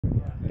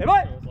Hey,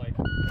 bye.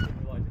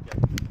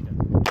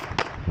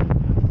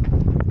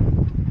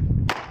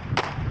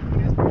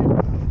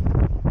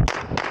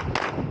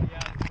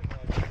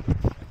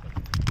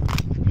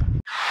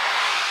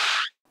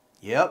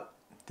 Yep,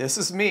 this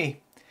is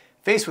me,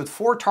 faced with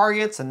 4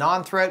 targets, a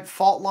non-threat,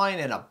 fault line,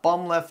 and a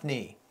bum left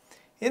knee.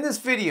 In this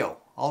video,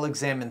 I'll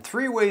examine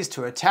 3 ways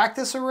to attack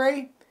this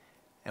array,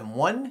 and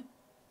 1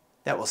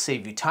 that will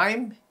save you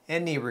time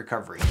and knee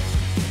recovery.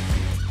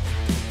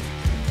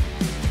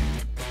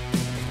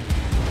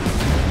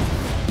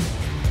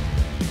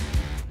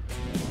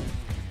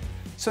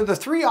 So the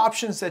 3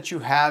 options that you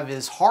have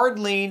is hard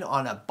lean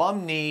on a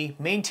bum knee,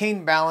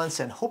 maintain balance,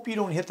 and hope you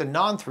don't hit the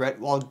non-threat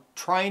while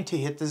trying to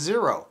hit the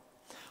 0.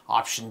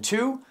 Option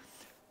 2,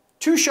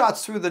 2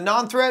 shots through the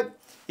non-threat,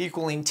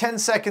 equaling 10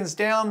 seconds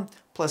down,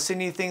 plus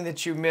anything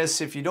that you miss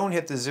if you don't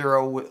hit the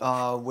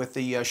 0 with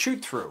the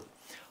shoot through.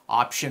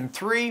 Option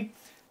 3,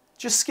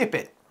 just skip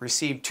it.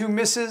 Receive 2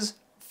 misses,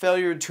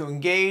 failure to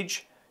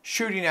engage,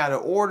 shooting out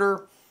of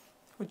order,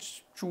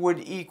 which would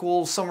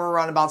equal somewhere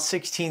around about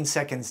 16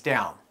 seconds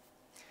down.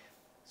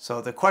 So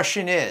the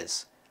question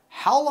is,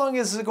 how long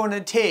is it going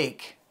to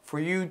take for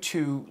you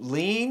to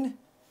lean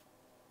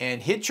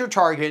and hit your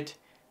target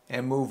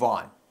and move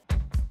on?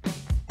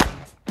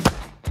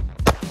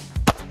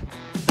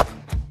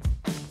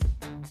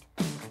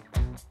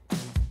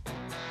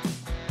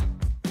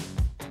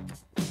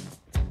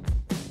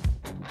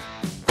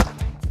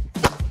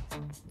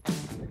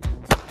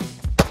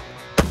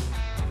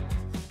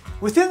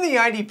 Within the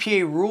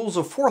IDPA rules,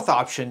 a 4th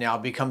option now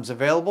becomes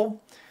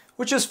available,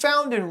 which is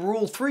found in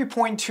Rule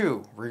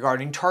 3.2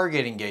 regarding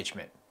target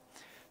engagement.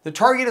 The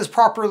target is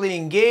properly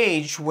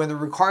engaged when the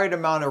required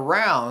amount of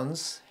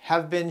rounds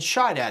have been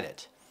shot at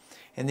it,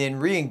 and then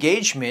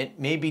re-engagement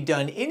may be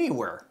done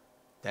anywhere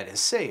that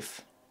is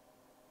safe.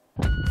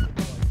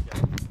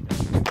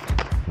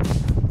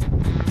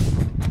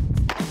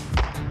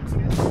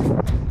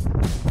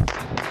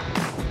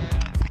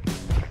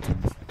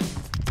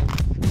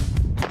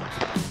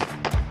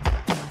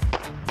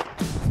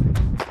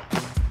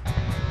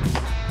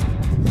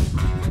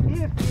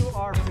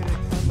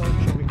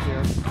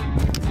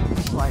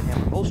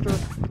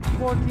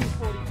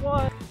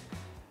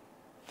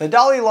 The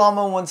Dalai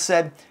Lama once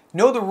said,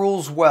 "Know the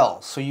rules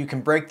well so you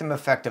can break them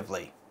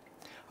effectively."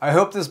 I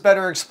hope this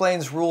better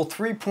explains Rule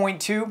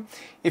 3.2.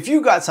 If you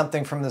got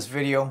something from this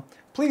video,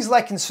 please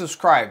like and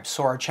subscribe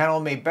so our channel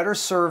may better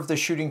serve the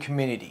shooting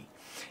community.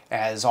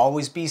 As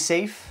always, be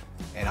safe,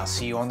 and I'll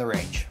see you on the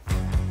range.